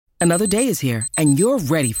Another day is here, and you're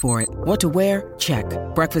ready for it. What to wear? Check.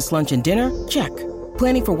 Breakfast, lunch, and dinner? Check.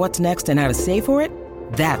 Planning for what's next and how to save for it?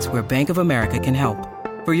 That's where Bank of America can help.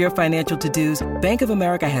 For your financial to-dos, Bank of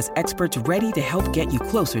America has experts ready to help get you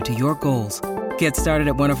closer to your goals. Get started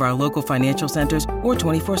at one of our local financial centers or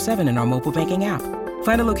 24/7 in our mobile banking app.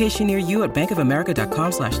 Find a location near you at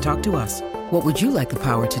bankofamerica.com/talktous. What would you like the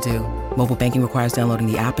power to do? Mobile banking requires downloading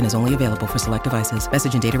the app and is only available for select devices.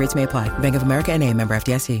 Message and data rates may apply. Bank of America N.A., member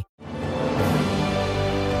FDIC.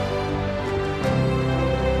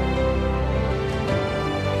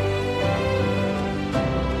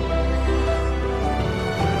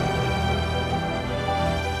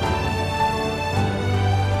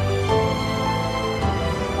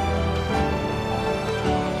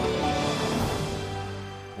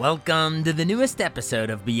 Welcome to the newest episode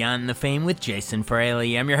of Beyond the Fame with Jason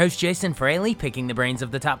Fraley. I'm your host, Jason Fraley, picking the brains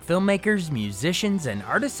of the top filmmakers, musicians, and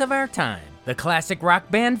artists of our time. The classic rock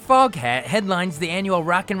band Foghat headlines the annual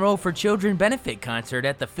Rock and Roll for Children benefit concert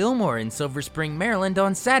at the Fillmore in Silver Spring, Maryland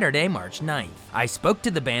on Saturday, March 9th. I spoke to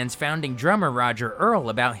the band's founding drummer, Roger Earl,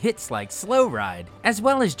 about hits like Slow Ride, as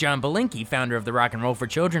well as John Belinkie, founder of the Rock and Roll for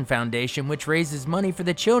Children Foundation, which raises money for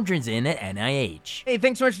the Children's Inn at NIH. Hey,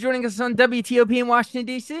 thanks so much for joining us on WTOP in Washington,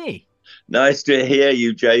 D.C. Nice to hear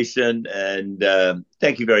you, Jason, and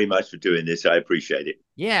thank you very much for doing this. I appreciate it.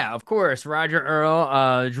 Yeah, of course. Roger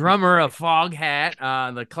Earl, drummer of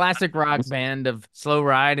Foghat, the classic rock band of Slow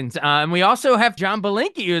Ride. And we also have John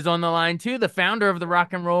Belinkie, who's on the line, too, the founder of the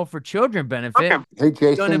Rock and Roll for Children benefit. Okay. Hey,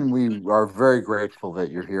 Jason, we are very grateful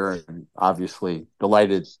that you're here and obviously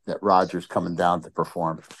delighted that Roger's coming down to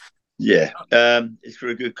perform. Yeah, it's for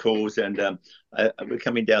a good cause, and we're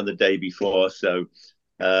coming down the day before, so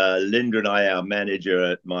Linda and I, our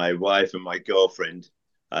manager, my wife and my girlfriend,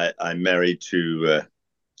 I'm married to,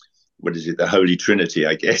 the Holy Trinity,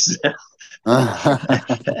 I guess.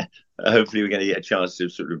 Hopefully we're going to get a chance to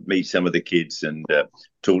sort of meet some of the kids and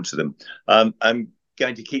talk to them. I'm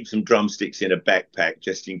going to keep some drumsticks in a backpack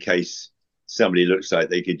just in case somebody looks like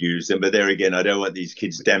they could use them. But there again, I don't want these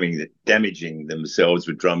kids damaging themselves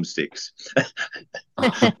with drumsticks.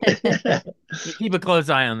 Keep a close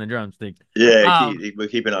eye on the drumsticks. Yeah, we'll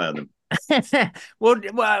keep an eye on them.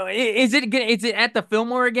 well, is it at the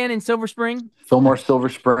Fillmore again in Silver Spring? Fillmore, Silver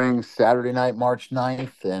Spring, Saturday night, March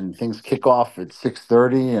 9th, and things kick off at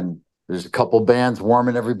 6:30, and there's a couple bands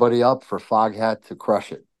warming everybody up for Foghat to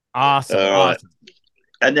crush it. Awesome.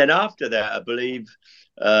 And then after that, I believe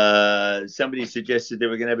somebody suggested they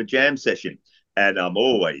were going to have a jam session, and I'm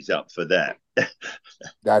always up for that.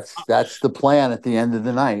 That's the plan at the end of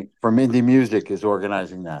the night. From Indie Music is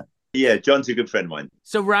organizing that. Yeah, John's a good friend of mine.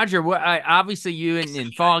 So Roger, obviously you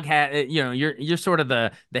and Foghat, you're sort of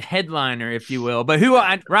the headliner, if you will. But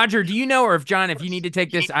Roger, do you know, or if John, if you need to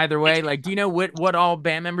take this either way, like, do you know what all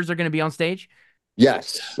band members are going to be on stage?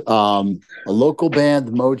 Yes, a local band,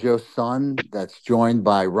 Mojo Sun, that's joined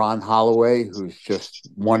by Ron Holloway, who's just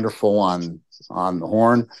wonderful on the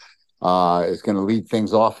horn, is going to lead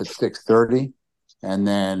things off at 6:30, and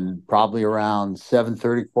then probably around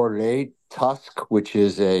 7:30, 7:45, Tusk, which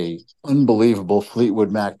is a unbelievable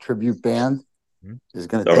Fleetwood Mac tribute band, is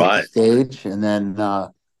going to take the stage, and then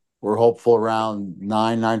we're hopeful around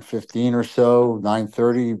 9:15 or so,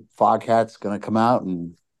 9:30, Foghat's going to come out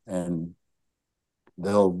and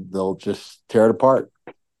they'll just tear it apart.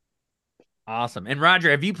 Awesome. And Roger,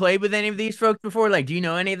 have you played with any of these folks before? Like, do you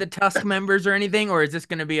know any of the Tusk members or anything, or is this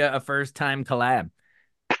going to be a first-time collab?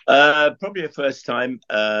 Probably a first time,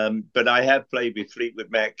 but I have played with Fleetwood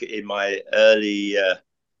Mac in my early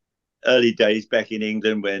days back in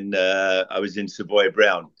England when I was in Savoy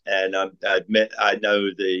Brown, and I've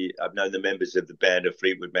known the members of the band of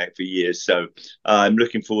Fleetwood Mac for years, so I'm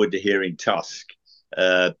looking forward to hearing Tusk.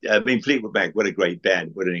 Fleetwood Mac, what a great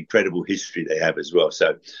band! What an incredible history they have as well.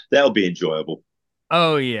 So that'll be enjoyable.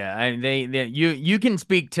 Oh yeah, you can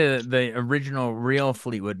speak to the original real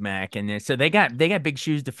Fleetwood Mac, and so they got big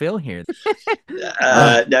shoes to fill here.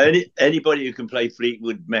 No, anybody who can play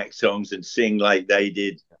Fleetwood Mac songs and sing like they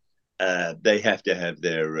did, they have to have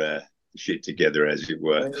their shit together, as it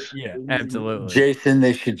were. Yeah, absolutely. Jason,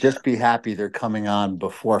 they should just be happy they're coming on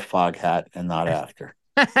before Foghat and not after.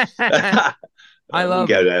 I love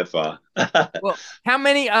go that far. Well, how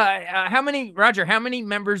many Roger, how many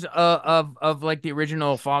members of like the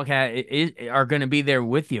original Foghat are going to be there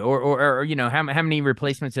with you, or how many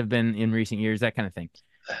replacements have been in recent years, that kind of thing?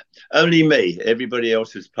 Only me. Everybody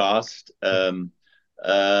else has passed. Brian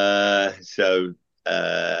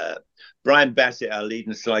Bassett, our lead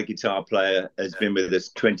and slide guitar player, has been with us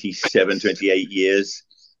 27, 28 years.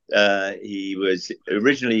 He was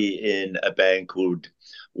originally in a band called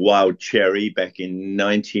Wild Cherry back in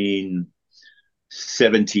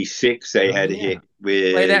 1976. They Oh had a yeah. hit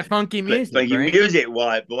Play that with funky music, Funky right? Music,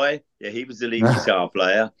 White Boy. Yeah, he was the lead guitar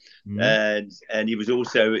player, Mhm. and he was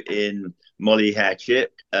also in Molly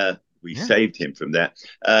Hatchet. We Yeah. saved him from that.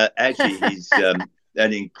 Actually, he's an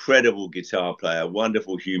incredible guitar player,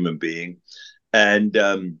 wonderful human being, and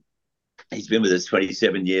he's been with us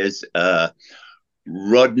 27 years.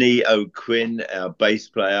 Rodney O'Quinn, our bass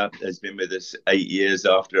player, has been with us 8 years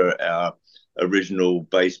after our original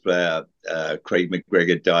bass player, Craig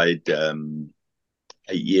McGregor, died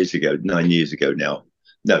 8 years ago, 9 years ago now.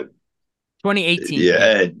 No, 2018.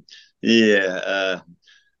 Yeah. yeah, yeah.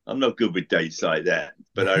 I'm not good with dates like that,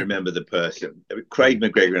 but I remember the person. Yeah. Craig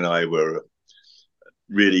McGregor and I were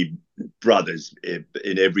really brothers in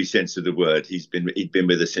every sense of the word. He'd been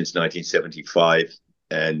with us since 1975,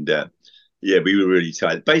 and yeah, we were really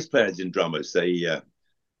tight. Bass players and drummers, they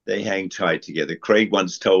hang tight together. Craig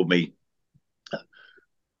once told me,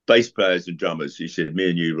 bass players and drummers, he said, me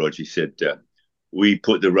and you, Roger, he said, we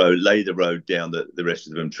lay the road down that the rest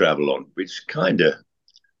of them travel on, which I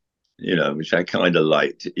kind of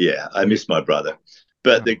liked. Yeah, I miss my brother.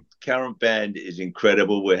 But the Oh. current band is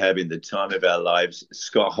incredible. We're having the time of our lives.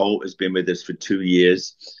 Scott Holt has been with us for 2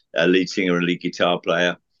 years, lead singer and lead guitar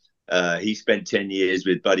player. He spent 10 years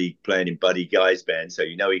with Buddy playing in Buddy Guy's band, so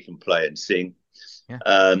he can play and sing. Yeah.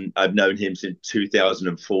 I've known him since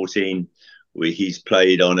 2014. He's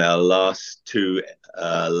played on our last two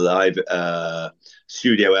live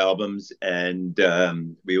studio albums, and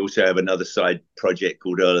we also have another side project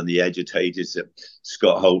called Earl and the Agitators that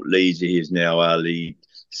Scott Holt leads. He is now our lead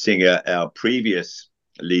singer. Our previous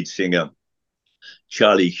lead singer,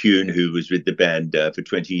 Charlie Hune, who was with the band for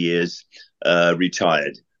 20 years,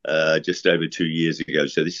 retired just over 2 years ago.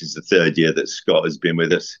 So this is the third year that Scott has been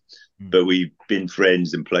with us. But we've been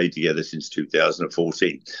friends and played together since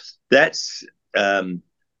 2014. That's a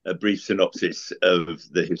brief synopsis of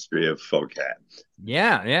the history of Foghat.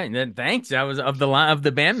 Yeah, yeah. Thanks. That was of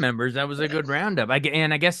the band members. That was a good roundup. I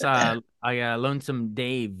guess Lonesome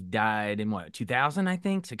Dave died in what 2000, I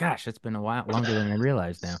think. So gosh, that's been a while longer than I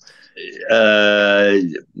realized now. Uh,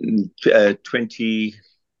 20,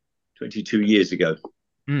 22 years ago.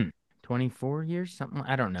 24 years, something.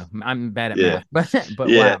 I don't know. I'm bad at Yeah, math, but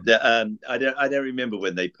yeah. wow. I don't remember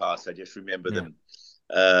when they passed. I just remember Yeah,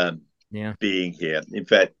 them yeah. being here. In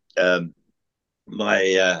fact,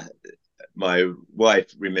 my my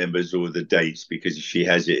wife remembers all the dates because she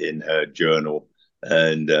has it in her journal,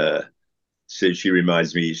 and so she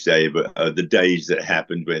reminds me each day of the days that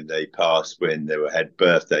happened when they passed, when they had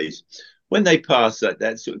birthdays. When they pass,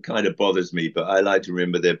 that sort of kind of bothers me, but I like to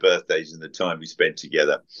remember their birthdays and the time we spent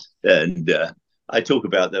together. And I talk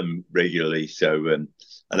about them regularly. So, and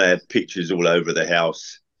I have pictures all over the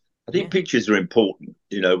house. I Yeah. think pictures are important.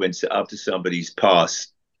 When after somebody's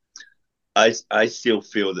passed, I still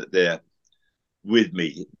feel that they're with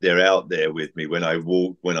me. They're out there with me when I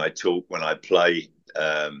walk, when I talk, when I play.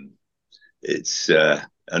 It's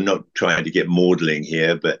I'm not trying to get maudling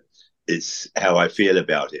here, but it's how I feel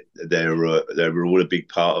about it. They were all a big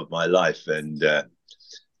part of my life, and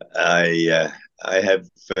I have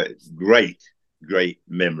great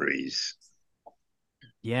memories.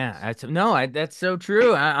 Yeah, that's so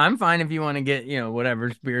true. I'm fine if you want to get, whatever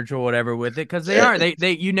spiritual, whatever with it, because they Uh, are.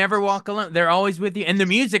 You never walk alone. They're always with you, and the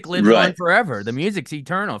music lives on right? forever. The music's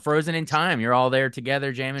eternal, frozen in time. You're all there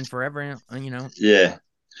together, jamming forever. Yeah,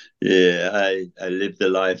 yeah. I live the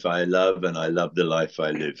life I love, and I love the life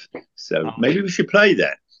I live. So Oh. maybe we should play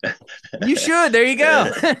that. You should. There you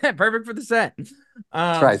go. Perfect for the set. That's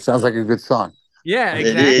Um, right. Sounds like a good song. yeah, It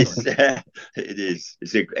exactly. is. It is.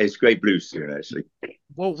 It's a great blues tune, actually.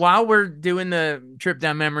 Well, while we're doing the trip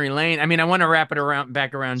down memory lane, I mean, I want to wrap it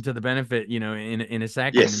back around to the benefit, in a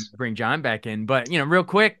second, and Yes, bring John back in. But real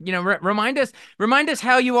quick, remind us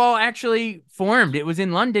how you all actually formed. It was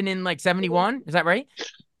in London in like '71. Is that right?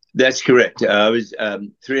 that's correct. I was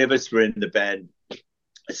three of us were in the band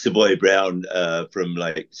Savoy Brown from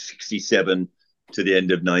like '67 to the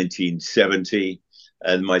end of 1970,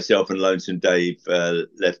 and myself and Lonesome Dave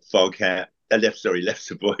left Foghat. Left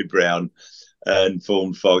Savoy Brown and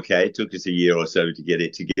formed Foghat. It took us a year or so to get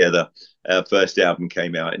it together. Our first album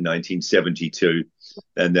came out in 1972,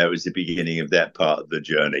 and that was the beginning of that part of the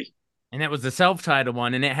journey. And that was the self-titled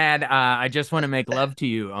one, and it had "I Just Want to Make Love to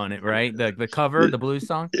You" on it, right? The cover, the blues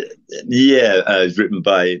song. Yeah, it was written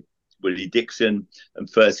by Willie Dixon and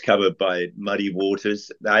first covered by Muddy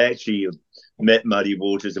Waters. I actually met Muddy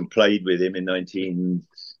Waters and played with him in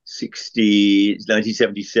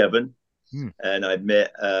 1977. Hmm. And I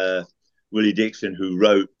met Willie Dixon, who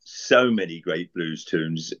wrote so many great blues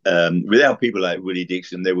tunes. Without people like Willie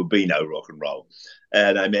Dixon, there would be no rock and roll.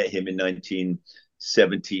 And I met him in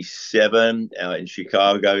 1977 out in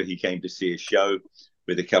Chicago. He came to see a show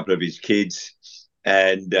with a couple of his kids.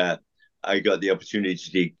 And I got the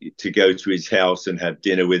opportunity to go to his house and have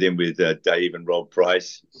dinner with him, with Dave and Rob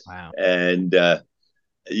Price. Wow. And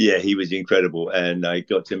yeah, he was incredible. And I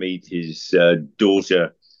got to meet his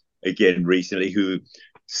daughter again recently, who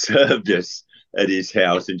served us at his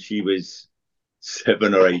house, and she was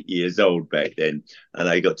 7 or 8 years old back then. And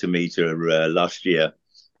I got to meet her last year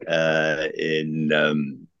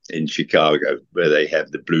in Chicago, where they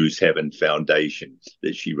have the Blues Heaven Foundation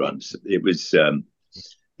that she runs. It was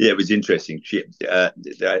it was interesting.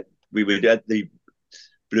 We were at the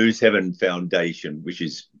Blues Heaven Foundation, which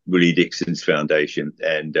is Willie Dixon's foundation,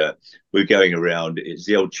 and we're going around. It's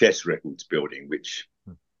the old Chess Records building, which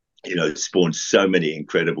spawned so many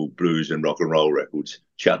incredible blues and rock and roll records.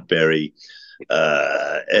 Chuck Berry,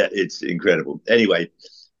 it's incredible. Anyway,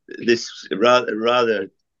 this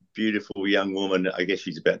rather beautiful young woman, I guess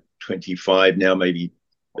she's about 25 now, maybe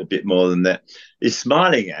a bit more than that, is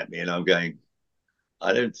smiling at me, and I'm going,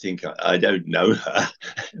 I don't know her.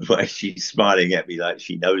 Why she's smiling at me like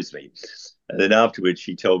she knows me. And then afterwards,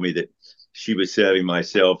 she told me that she was serving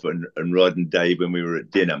myself and Rod and Dave when we were at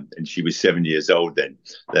dinner, and she was 7 years old then.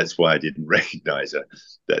 That's why I didn't recognize her.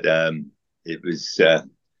 But it was, I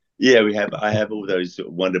have all those sort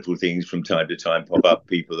of wonderful things from time to time pop up,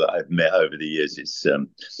 people that I've met over the years. It's,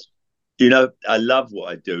 I love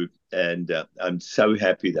what I do, and I'm so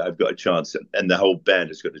happy that I've got a chance, and the whole band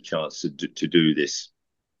has got a chance to do this.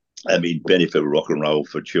 I mean, Benefit Rock and Roll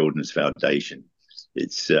for Children's Foundation.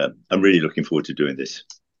 It's I'm really looking forward to doing this.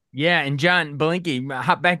 Yeah, and John Blinky,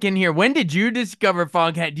 hop back in here. When did you discover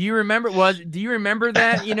Foghat? Do you remember? Do you remember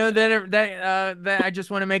that? That I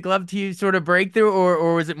Just Want to Make Love to You sort of breakthrough,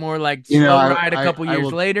 or was it more like Slow Ride a couple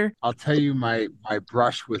years later? I'll tell you my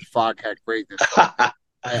brush with Foghat greatness.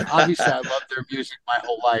 Obviously, I loved their music my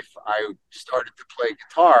whole life. I started to play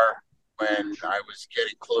guitar when I was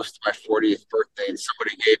getting close to my 40th birthday, and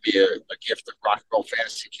somebody gave me a gift of Rock and Roll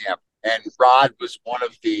Fantasy Camp, and Rod was one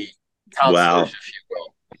of the counselors, if you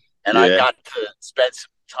will. And I got to spend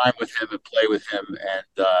some time with him and play with him, and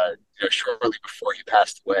shortly before he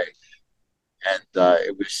passed away, and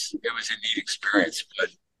it was a neat experience.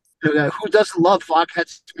 But who doesn't love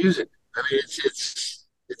Foghat's music? I mean, it's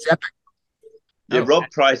epic. Yeah,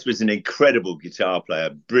 Rob Price was an incredible guitar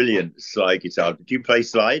player, brilliant slide guitar. Do you play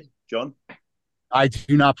slide, John? I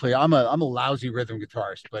do not play. I'm a lousy rhythm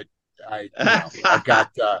guitarist, but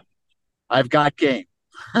I've got game.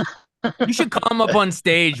 You should come up on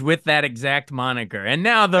stage with that exact moniker. And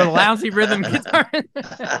now the lousy rhythm guitar.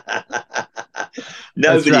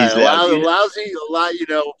 Nobody's right. lousy.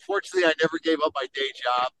 Fortunately, I never gave up my day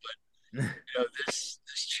job, but this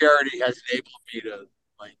charity has enabled me to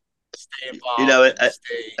stay involved.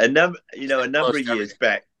 A number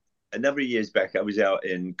of years back, I was out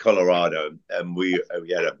in Colorado, and we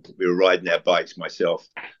were riding our bikes, myself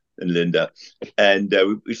and Linda, and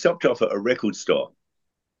we stopped off at a record store.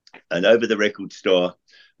 And over the record store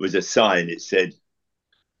was a sign. It said,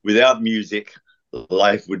 "Without music,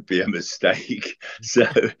 life would be a mistake." So,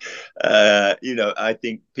 I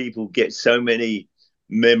think people get so many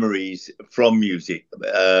memories from music.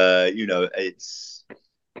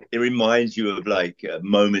 It reminds you of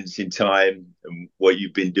moments in time and what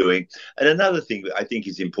you've been doing. And another thing that I think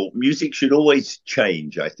is important, music should always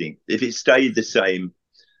change. I think if it stayed the same,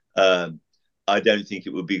 I don't think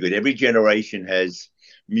it would be good. Every generation has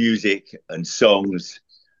music and songs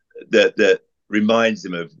that reminds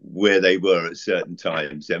them of where they were at certain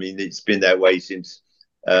times. I mean, it's been that way since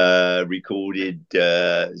they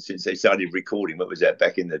started recording. What was that,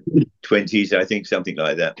 back in the 20s, I think, something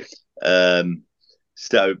like that.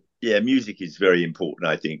 So yeah, music is very important,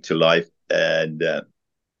 I think, to life, and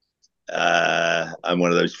I'm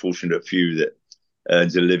one of those fortunate few that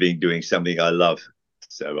earns a living doing something I love.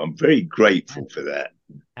 So I'm very grateful for that.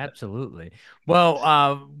 Absolutely.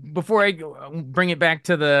 Well, before I bring it back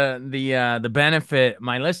to the benefit,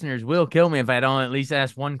 my listeners will kill me if I don't at least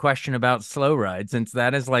ask one question about Slow Ride, since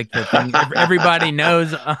that is like the thing everybody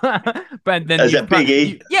knows. But then as a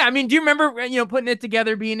biggie, I mean, do you remember putting it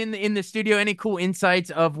together, being in the studio? Any cool insights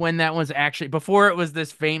of when that was actually before it was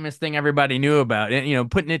this famous thing everybody knew about?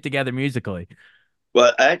 Putting it together musically.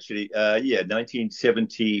 Well, actually,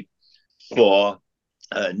 1974.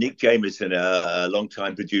 Nick Jameson, a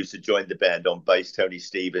longtime producer, joined the band on bass. Tony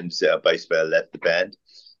Stevens, bass player, left the band.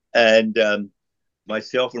 And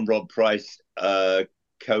myself and Rob Price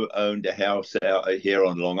co-owned a house out here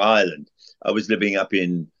on Long Island. I was living up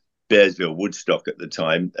in Bearsville, Woodstock at the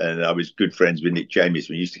time, and I was good friends with Nick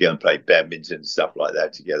Jamieson. We used to go and play badminton and stuff like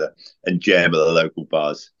that together and jam at the local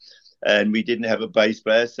bars. And we didn't have a bass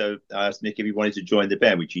player, so I asked Nick if he wanted to join the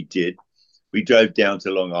band, which he did. We drove down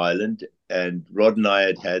to Long Island, and Rod and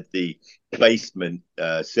I had the basement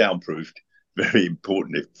soundproofed. Very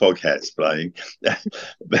important if Foghat's playing.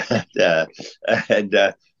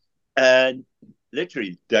 And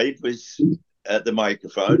literally, Dave was at the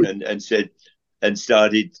microphone and said, I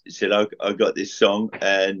got this song,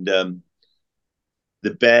 and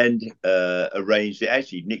the band arranged it.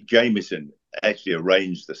 Actually, Nick Jamieson actually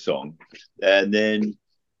arranged the song, and then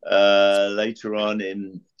later on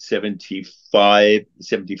in 74,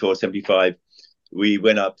 75, we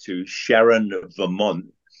went up to Sharon, Vermont,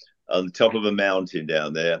 on the top of a mountain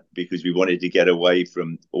down there, because we wanted to get away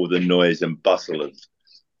from all the noise and bustle of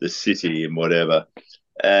the city and whatever.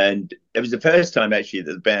 And it was the first time actually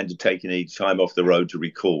that the band had taken any time off the road to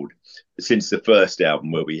record since the first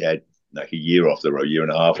album, where we had like a year off the road, year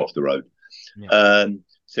and a half off the road. Yeah.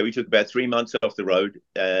 So we took about 3 months off the road,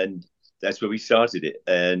 and that's where we started it.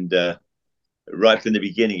 And right from the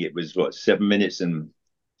beginning, it was 7 minutes and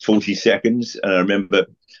 40 seconds. And I remember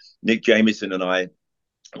Nick Jamieson and I,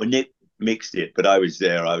 well, Nick mixed it, but I was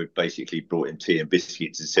there. I basically brought him tea and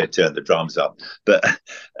biscuits and said, turn the drums up. But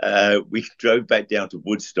we drove back down to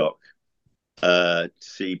Woodstock to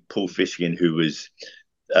see Paul Fishkin, who was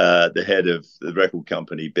the head of the record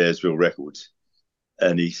company, Bearsville Records.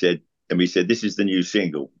 And we said, this is the new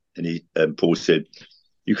single. And Paul said,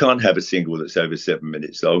 you can't have a single that's over 7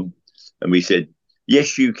 minutes long. And we said,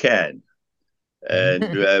 yes, you can.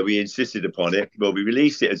 And we insisted upon it. Well, we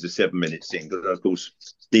released it as a 7-minute single. And of course,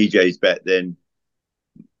 DJs back then,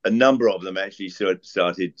 a number of them actually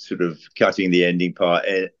started sort of cutting the ending part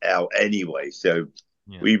out anyway. So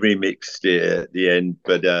we remixed it at the end.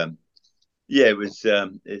 But it was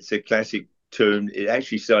it's a classic tune. It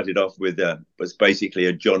actually started off with was basically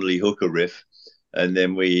a John Lee Hooker riff, and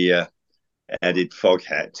then we added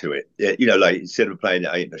Foghat to it. Like instead of playing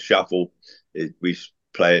it in a shuffle, we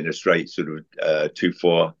play it in a straight sort of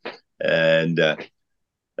 2/4. And at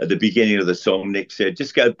the beginning of the song, Nick said,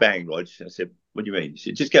 "Just go bang, Rog." I said, "What do you mean?" He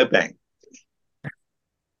said, "Just go bang."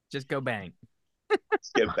 Just go bang.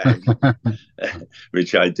 Just go bang.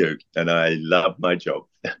 Which I do, and I love my job.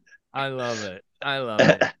 I love it. I love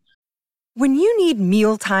it. When you need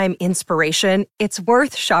mealtime inspiration, it's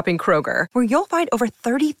worth shopping Kroger, where you'll find over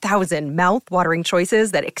 30,000 mouth-watering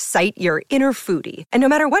choices that excite your inner foodie. And no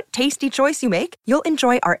matter what tasty choice you make, you'll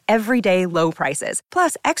enjoy our everyday low prices,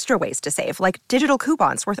 plus extra ways to save, like digital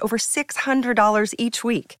coupons worth over $600 each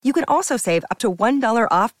week. You can also save up to $1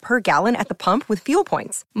 off per gallon at the pump with fuel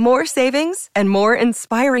points. More savings and more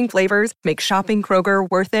inspiring flavors make shopping Kroger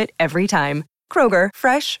worth it every time. Kroger,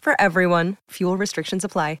 fresh for everyone. Fuel restrictions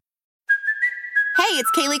apply. Hey,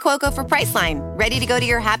 it's Kaylee Cuoco for Priceline. Ready to go to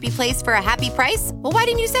your happy place for a happy price? Well, why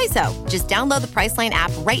didn't you say so? Just download the Priceline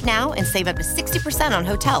app right now and save up to 60% on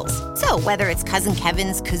hotels. So whether it's Cousin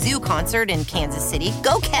Kevin's Kazoo Concert in Kansas City,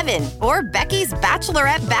 go Kevin, or Becky's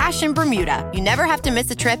Bachelorette Bash in Bermuda, you never have to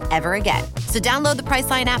miss a trip ever again. So download the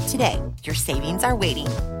Priceline app today. Your savings are waiting.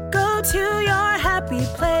 Go to your happy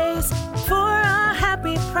place for a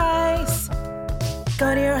happy price.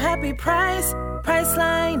 Go to your happy price,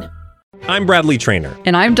 Priceline. I'm Bradley Trainer.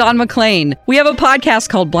 And I'm Don McClain. We have a podcast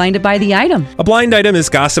called Blinded by the Item. A blind item is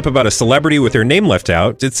gossip about a celebrity with their name left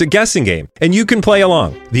out. It's a guessing game, and you can play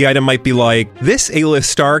along. The item might be like, this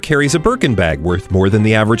A-list star carries a Birkin bag worth more than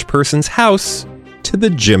the average person's house to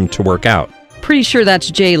the gym to work out. Pretty sure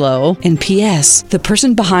that's J-Lo. And P.S. the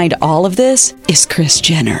person behind all of this is Kris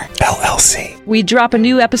Jenner, LLC. We drop a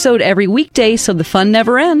new episode every weekday so the fun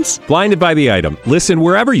never ends. Blinded by the Item. Listen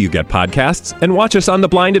wherever you get podcasts and watch us on the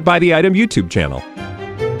Blinded by the Item YouTube channel.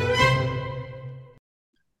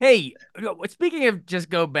 Hey, speaking of Just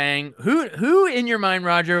Go Bang, who in your mind,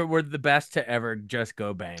 Roger, were the best to ever Just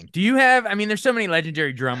Go Bang? Do you have, there's so many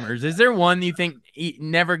legendary drummers. Is there one you think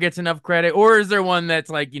never gets enough credit? Or is there one that's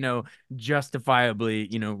like, justifiably,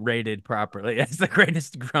 rated properly as the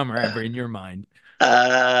greatest drummer ever in your mind?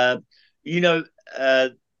 The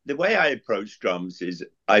way I approach drums is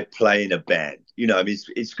I play in a band.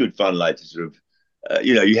 It's good fun, like to sort of,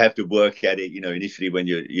 you have to work at it, initially when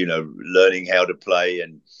you're, learning how to play.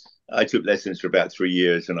 And I took lessons for about 3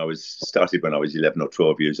 years, and started when I was 11 or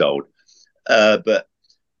 12 years old. But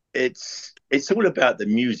it's all about the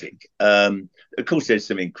music. Of course, there's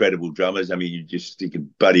some incredible drummers. You just think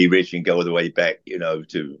of Buddy Rich and go all the way back,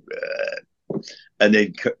 to, and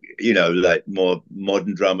then, like more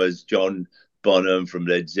modern drummers, John Bonham from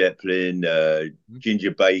Led Zeppelin,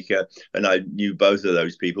 Ginger Baker, and I knew both of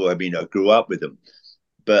those people. I grew up with them.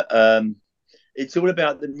 But it's all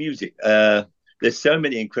about the music. There's so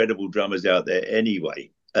many incredible drummers out there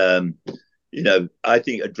anyway. I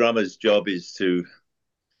think a drummer's job is to,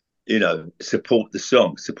 support the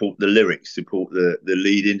song, support the lyrics, support the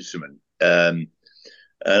lead instrument. And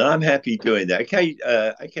I'm happy doing that.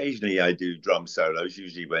 Occasionally I do drum solos,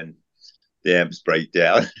 usually when the amps break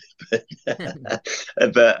down.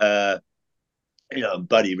 but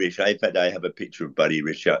Buddy Rich. In fact, I have a picture of Buddy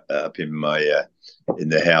Rich up in my in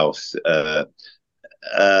the house.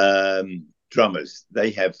 Drummers,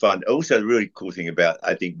 they have fun. Also, the really cool thing about,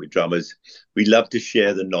 I think, with drummers, we love to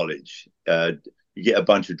share the knowledge. You get a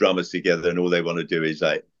bunch of drummers together, and all they want to do is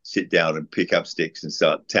like sit down and pick up sticks and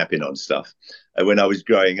start tapping on stuff. And when I was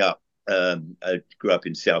growing up, I grew up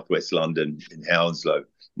in southwest London, in Hounslow,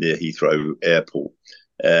 near Heathrow Airport,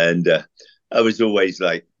 and I was always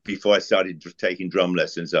like, before I started taking drum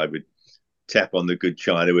lessons, I would tap on the good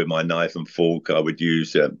china with my knife and fork. I would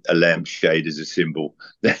use a lampshade as a symbol.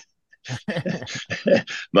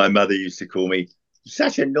 My mother used to call me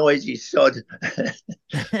such a noisy sod.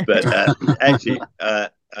 But actually, I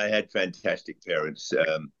had fantastic parents.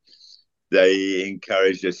 They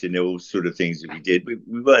encouraged us in all sort of things that we did. We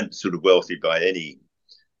weren't sort of wealthy by any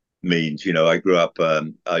means. I grew up,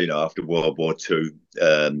 after World War II.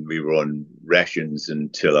 We were on rations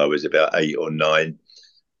until I was about 8 or 9.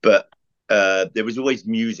 But there was always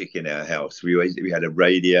music in our house. We had a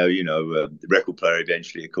radio, the record player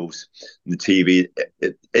eventually, of course, and the TV.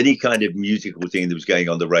 Any kind of musical thing that was going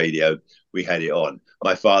on the radio, we had it on.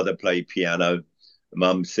 My father played piano.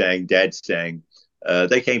 Mum sang, Dad sang.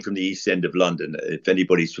 They came from the East End of London. If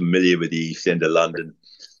anybody's familiar with the East End of London,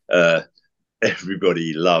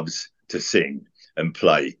 everybody loves to sing and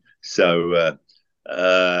play. So,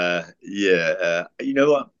 you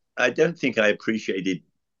know what? I don't think I appreciated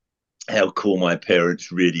how cool my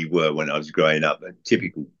parents really were when I was growing up.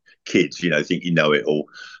 Typical kids, think you know it all.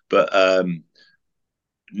 But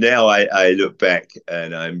now I look back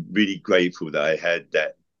and I'm really grateful that I had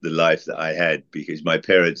the life that I had, because my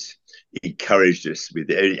parents encouraged us with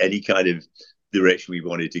any kind of direction we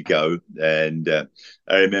wanted to go. And I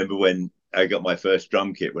remember when I got my first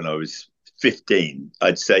drum kit when I was 15.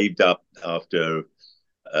 I'd saved up after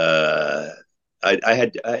I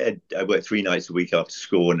worked 3 nights a week after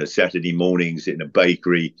school, and Saturday mornings in a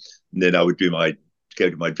bakery. And then I would go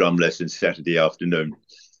to my drum lessons Saturday afternoon.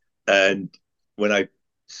 And when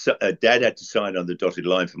Dad had to sign on the dotted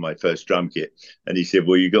line for my first drum kit, and he said,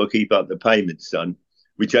 "Well, you got to keep up the payments, son,"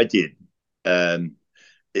 which I did.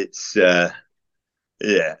 It's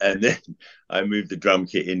and then I moved the drum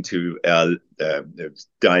kit into our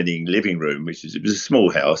dining living room, it was a small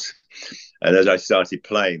house. And as I started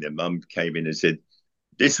playing, then Mum came in and said,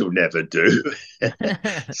 "This will never do."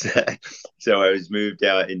 so I was moved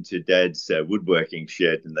out into Dad's woodworking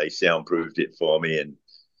shed, and they soundproofed it for me, and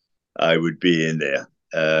I would be in there.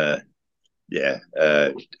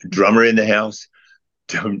 Drummer in the house.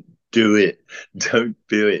 Don't do it. Don't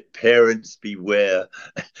do it. Parents beware.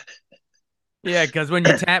 Yeah, because when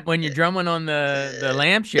you're drumming on the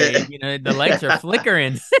lampshade, the lights are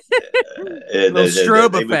flickering. Little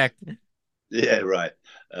strobe effect. Yeah, right.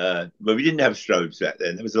 But we didn't have strobes back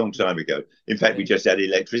then. That was a long time ago. In fact, we just had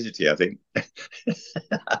electricity, I think.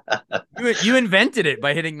 You invented it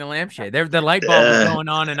by hitting the lampshade. The light bulb was going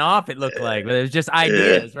on and off, it looked like, but it was just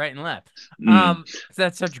ideas right and left. So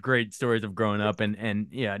that's such great stories of growing up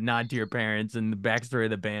and nod to your parents and the backstory of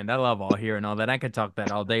the band. I love all hearing all that. I could talk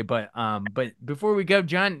that all day, but before we go,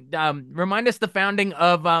 John, remind us the founding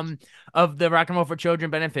of the Rock and Roll for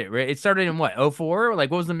Children benefit. Right? It started in what, 2004?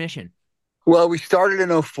 Like, what was the mission? Well, we started in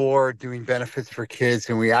 2004 doing benefits for kids,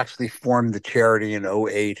 and we actually formed the charity in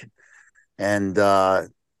 2008. And, to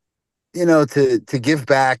give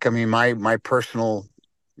back, I mean, my personal,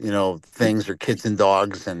 things are kids and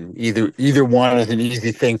dogs, and either one is an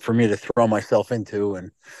easy thing for me to throw myself into. And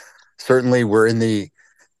certainly we're in the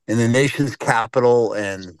nation's capital,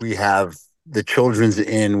 and we have the Children's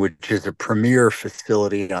Inn, which is a premier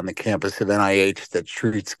facility on the campus of NIH that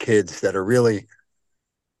treats kids that are really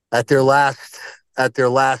at their last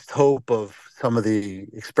hope of some of the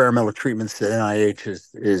experimental treatments that NIH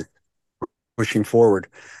is pushing forward.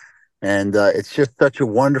 And it's just such a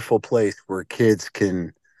wonderful place where kids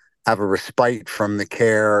can have a respite from the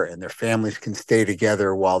care, and their families can stay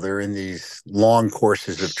together while they're in these long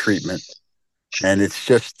courses of treatment. And it's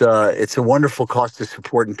just it's a wonderful cause to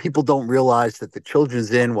support. And people don't realize that the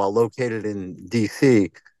Children's Inn, while located in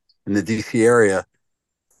DC, in the DC area,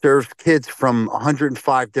 serves kids from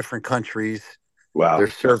 105 different countries. Wow. They're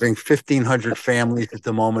serving 1,500 families at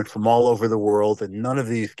the moment from all over the world, and none of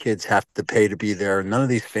these kids have to pay to be there. None of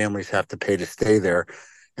these families have to pay to stay there.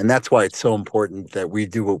 And that's why it's so important that we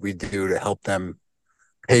do what we do to help them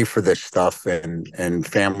pay for this stuff, and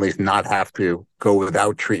families not have to go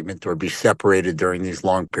without treatment or be separated during these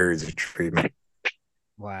long periods of treatment.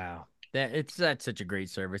 Wow. That's such a great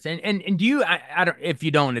service. And do you I don't, if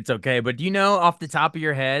you don't, it's okay, but do you know off the top of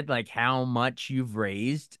your head like how much you've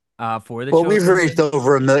raised for the Well, we've children? raised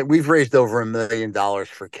over $1 million. We've raised over $1 million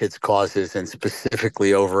for kids' causes, and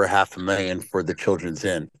specifically over $500,000 for the Children's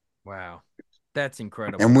Inn. Wow. That's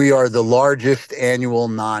incredible. And we are the largest annual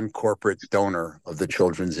non-corporate donor of the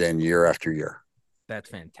Children's Inn year after year. That's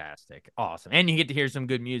fantastic. Awesome. And you get to hear some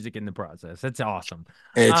good music in the process. That's awesome.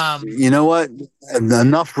 It's, you know what?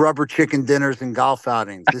 Enough rubber chicken dinners and golf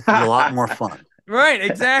outings. This is a lot more fun. Right,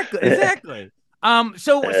 exactly.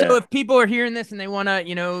 So if people are hearing this and they want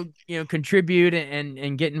to, contribute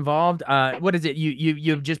and get involved, what is it?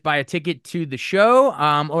 You just buy a ticket to the show,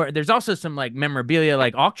 or there's also some like memorabilia,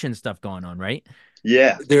 like auction stuff going on, right?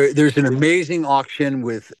 Yeah. There's an amazing auction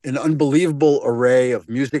with an unbelievable array of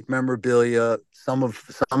music memorabilia, some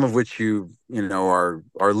of which you know are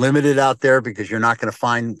limited out there because you're not going to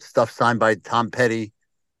find stuff signed by Tom Petty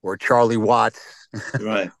or Charlie Watts,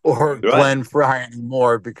 right, or Glenn Fry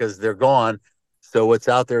anymore because they're gone. So what's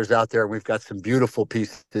out there is out there. We've got some beautiful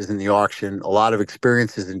pieces in the auction, a lot of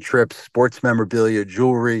experiences and trips, sports memorabilia,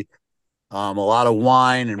 jewelry, a lot of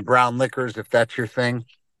wine and brown liquors, if that's your thing.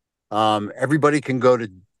 Everybody can go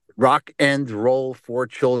to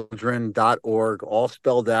rockandrollforchildren.org, all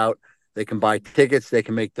spelled out. They can buy tickets. They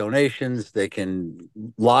can make donations. They can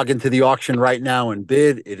log into the auction right now and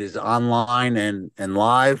bid. It is online and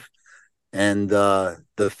live. And the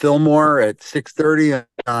Fillmore at 6:30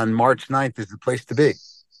 on March 9th is the place to be.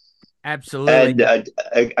 Absolutely. And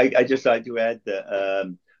I just like to add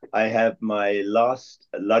that I have my last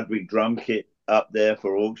Ludwig drum kit up there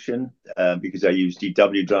for auction because I use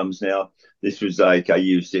DW drums now. This was like I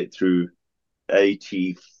used it through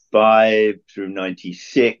 85 through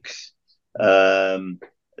 96.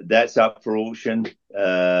 That's up for auction.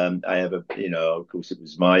 I have of course it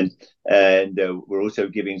was mine. And we're also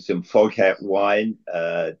giving some Foghat wine,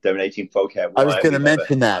 donating Foghat wine. I was going to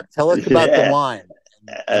mention that. Tell us about the wine.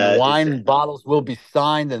 And the wine bottles will be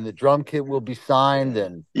signed, and the drum kit will be signed.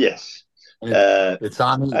 And yes. It's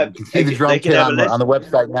on. You can see the drum kit on the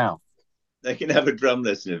website now. They can have a drum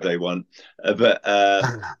lesson if they want,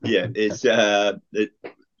 it's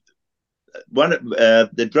one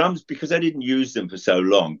of the drums, because I didn't use them for so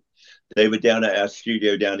long. They were down at our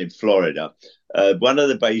studio down in Florida. One of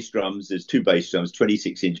the bass drums, there's two bass drums,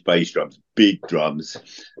 26-inch bass drums, big drums,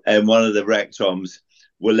 and one of the rack toms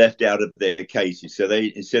were left out of their cases. So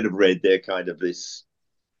they, instead of red, they're kind of this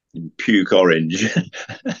puke orange,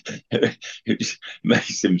 which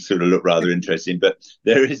makes them sort of look rather interesting. But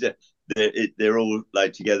they're all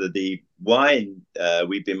like together. The wine,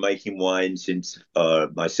 we've been making wine since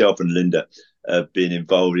myself and Linda have been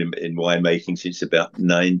involved in winemaking since about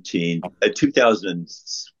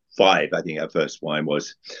 2005. I think our first wine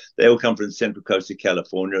was. They all come from the Central Coast of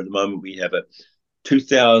California. At the moment, we have a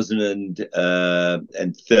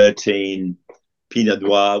 2013 Pinot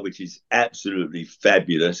Noir, which is absolutely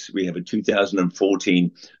fabulous. We have a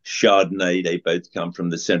 2014 Chardonnay. They both come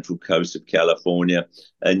from the Central Coast of California.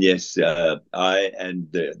 And yes, I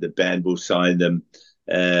and the band will sign them.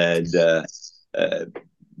 And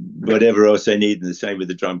whatever else they need, and the same with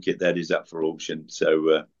the drum kit, that is up for auction.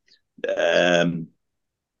 So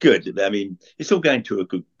good. I mean, it's all going to a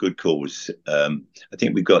good cause. I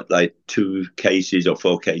think we've got like 2 cases or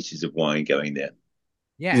 4 cases of wine going there.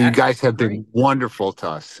 Yeah, you guys have been wonderful to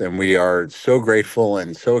us, and we are so grateful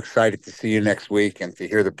and so excited to see you next week and to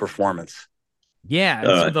hear the performance. Yeah,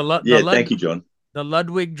 so thank you, John. The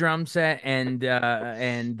Ludwig drum set and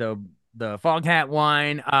the Foghat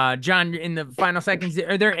wine. John, in the final seconds,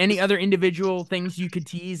 are there any other individual things you could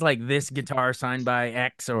tease, like this guitar signed by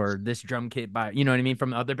X or this drum kit by, you know what I mean,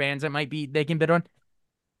 from other bands that might be they can bid on?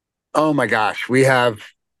 Oh my gosh, we have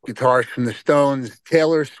guitars from the Stones,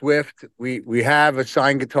 Taylor Swift. We have a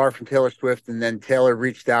signed guitar from Taylor Swift, and then Taylor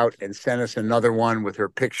reached out and sent us another one with her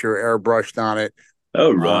picture airbrushed on it.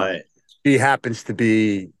 Oh, right. She happens to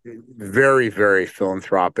be very, very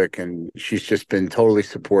philanthropic, and she's just been totally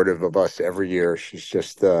supportive of us every year. She's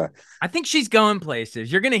just I think she's going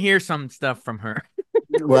places. You're going to hear some stuff from her.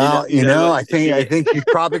 Well, I think she's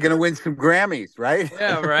probably going to win some Grammys, right?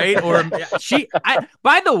 Yeah, right. Or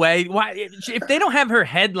by the way, if they don't have her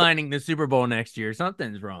headlining the Super Bowl next year,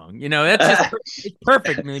 something's wrong. That's just it's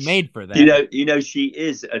perfectly made for that. She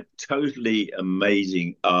is a totally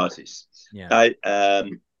amazing artist. Yeah.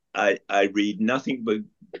 I read nothing but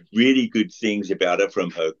really good things about her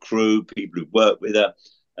from her crew, people who work with her.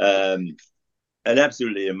 an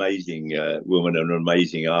absolutely amazing woman and an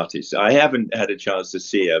amazing artist. I haven't had a chance to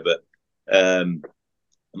see her, but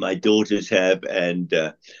my daughters have, and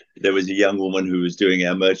there was a young woman who was doing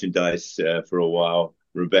our merchandise for a while,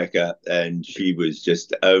 Rebecca, and she was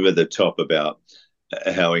just over the top about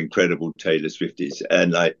how incredible Taylor Swift is.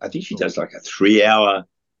 And I think she does like a 3-hour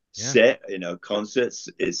set, concerts.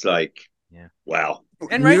 It's like, wow.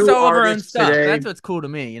 And writes all of her own stuff. Today, That's what's cool to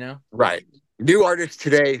me, Right. New artists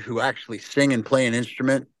today who actually sing and play an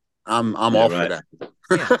instrument. I'm all for that.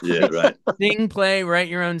 Yeah, right. Sing, play, write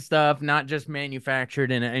your own stuff, not just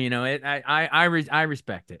manufactured. And I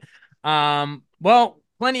respect it. Well,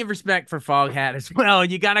 plenty of respect for Foghat as well.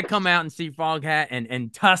 You got to come out and see Foghat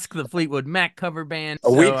and Tusk, the Fleetwood Mac cover band.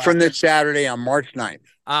 A week from this Saturday on March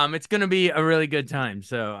 9th. It's going to be a really good time.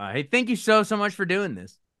 So, hey, thank you so much for doing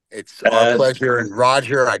this. It's our pleasure. And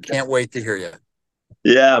Roger, I can't wait to hear you.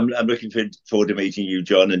 Yeah, I'm looking forward to meeting you,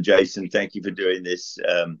 John and Jason. Thank you for doing this.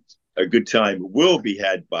 A good time will be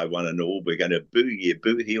had by one and all. We're going to boogie your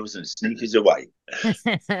boot heels and sneakers away.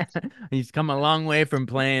 He's come a long way from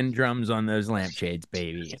playing drums on those lampshades,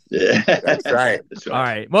 baby. Yeah, that's right. All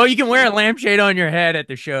right. Well, you can wear a lampshade on your head at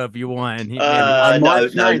the show if you want. On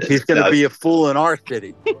March 9th, he's going to be a fool in our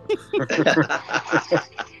city.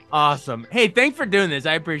 Awesome. Hey, thanks for doing this.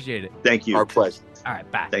 I appreciate it. Thank you. Our pleasure. All right.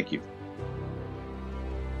 Bye. Thank you.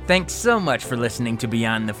 Thanks so much for listening to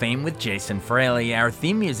Beyond the Fame with Jason Fraley. Our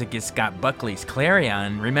theme music is Scott Buckley's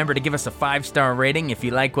Clarion. Remember to give us a 5-star rating if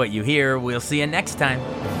you like what you hear. We'll see you next time.